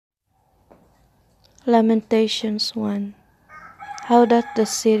Lamentations 1. How doth the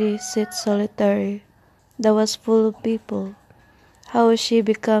city sit solitary, that was full of people? How is she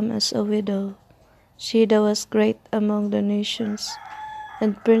become as a widow, she that was great among the nations,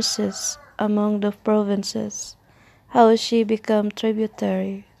 and princess among the provinces? How is she become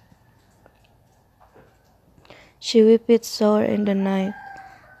tributary? She weepeth sore in the night,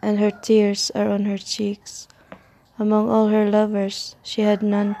 and her tears are on her cheeks. Among all her lovers she had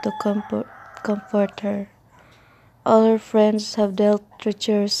none to comfort her. All her friends have dealt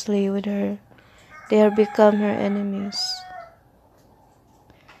treacherously with her, they are become her enemies.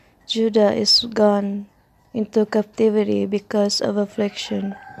 Judah is gone into captivity because of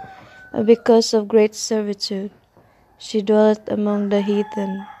affliction, and because of great servitude. She dwelleth among the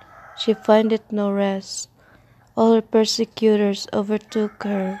heathen, she findeth no rest. All her persecutors overtook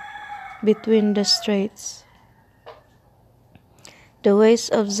her between the straits. The ways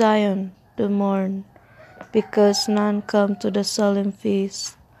of Zion do mourn, because none come to the solemn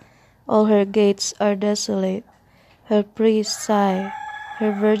feast. All her gates are desolate, her priests sigh,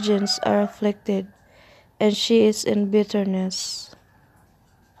 her virgins are afflicted, and she is in bitterness.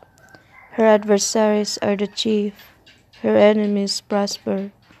 Her adversaries are the chief, her enemies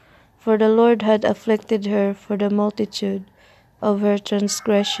prosper, for the Lord had afflicted her for the multitude of her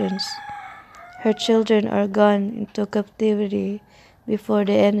transgressions. Her children are gone into captivity before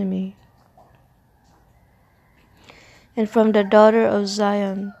the enemy. And from the daughter of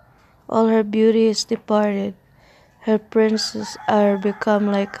Zion all her beauty is departed. Her princes are become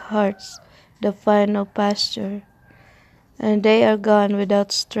like harts, the final pasture, and they are gone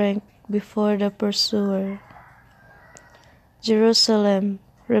without strength before the pursuer. Jerusalem,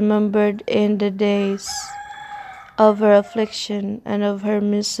 remembered in the days of her affliction and of her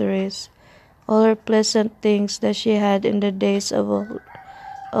miseries, all her pleasant things that she had in the days of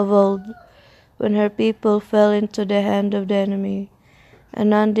old, when her people fell into the hand of the enemy, and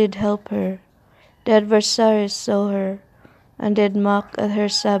none did help her. The adversaries saw her, and did mock at her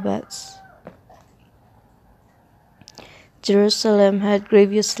Sabbaths. Jerusalem had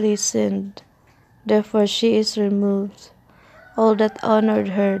grievously sinned, therefore she is removed. All that honored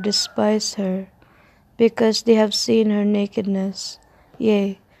her despise her, because they have seen her nakedness.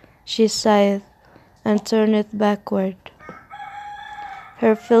 Yea, she sigheth, and turneth backward.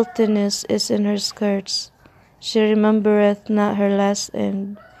 Her filthiness is in her skirts, she remembereth not her last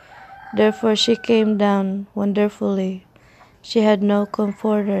end. Therefore she came down wonderfully, she had no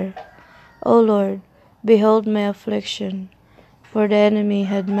comforter. O Lord, behold my affliction, for the enemy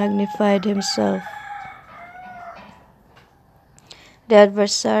had magnified himself. The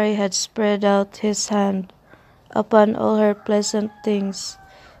adversary had spread out his hand upon all her pleasant things,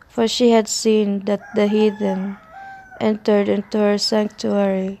 for she had seen that the heathen entered into her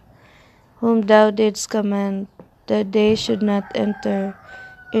sanctuary, whom thou didst command that they should not enter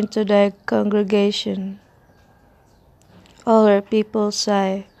into thy congregation. All her people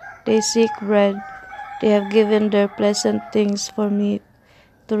sigh, they seek bread, they have given their pleasant things for meat,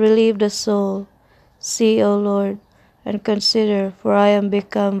 to relieve the soul. See, O Lord, and consider, for I am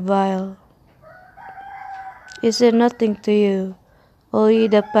become vile. Is it nothing to you, O ye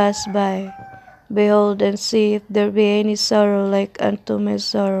that pass by? Behold and see if there be any sorrow like unto my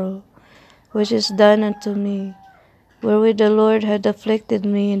sorrow, which is done unto me, wherewith the Lord had afflicted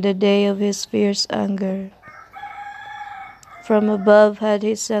me in the day of his fierce anger. From above had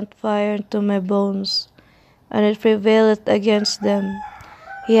he sent fire into my bones, and it prevaileth against them.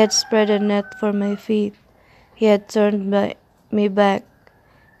 He had spread a net for my feet, he had turned me back,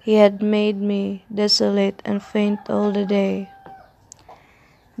 he had made me desolate and faint all the day.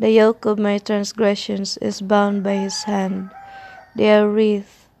 The yoke of my transgressions is bound by his hand, they are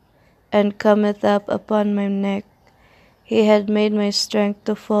wreathed, and cometh up upon my neck. He had made my strength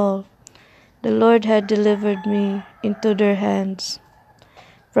to fall, the Lord had delivered me into their hands,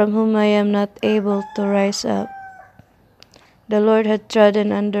 from whom I am not able to rise up. The Lord had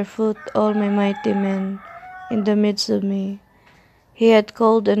trodden under foot all my mighty men in the midst of me. He had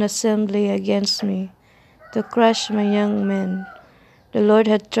called an assembly against me, to crush my young men. The Lord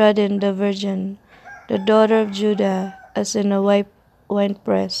had trodden the virgin, the daughter of Judah, as in a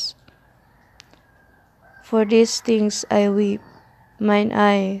winepress. For these things I weep, mine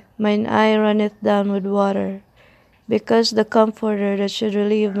eye runneth down with water, because the Comforter that should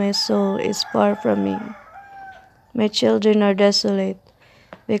relieve my soul is far from me. My children are desolate,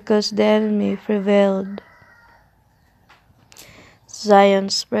 because the enemy prevailed. Zion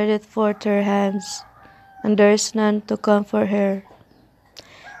spreadeth forth her hands, and there is none to comfort her.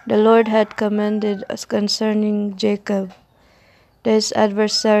 The Lord had commanded us concerning Jacob, that his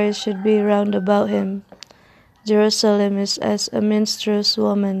adversaries should be round about him. Jerusalem is as a minstrel's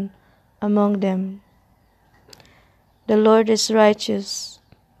woman among them. The Lord is righteous,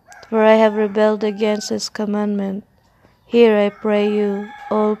 for I have rebelled against his commandment. Hear, I pray you,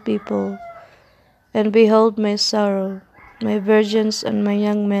 all people, and behold my sorrow. My virgins and my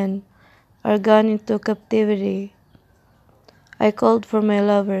young men are gone into captivity. I called for my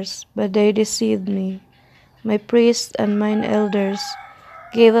lovers, but they deceived me. My priests and mine elders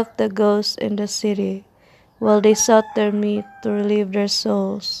gave up the ghost in the city, while they sought their meat to relieve their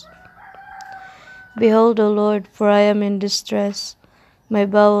souls. Behold, O Lord, for I am in distress. My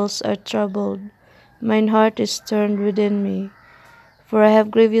bowels are troubled. Mine heart is turned within me, for I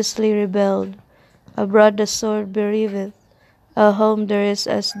have grievously rebelled. Abroad the sword bereaveth, at home there is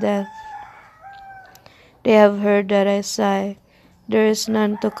as death. They have heard that I sigh, there is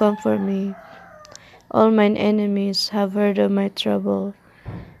none to comfort me. All mine enemies have heard of my trouble.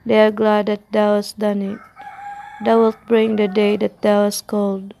 They are glad that thou hast done it. Thou wilt bring the day that thou hast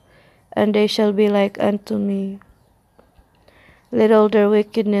called, and they shall be like unto me. Let all their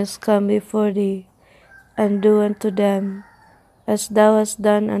wickedness come before thee, and do unto them as thou hast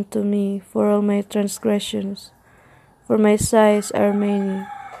done unto me for all my transgressions. For my sighs are many,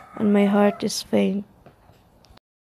 and my heart is faint.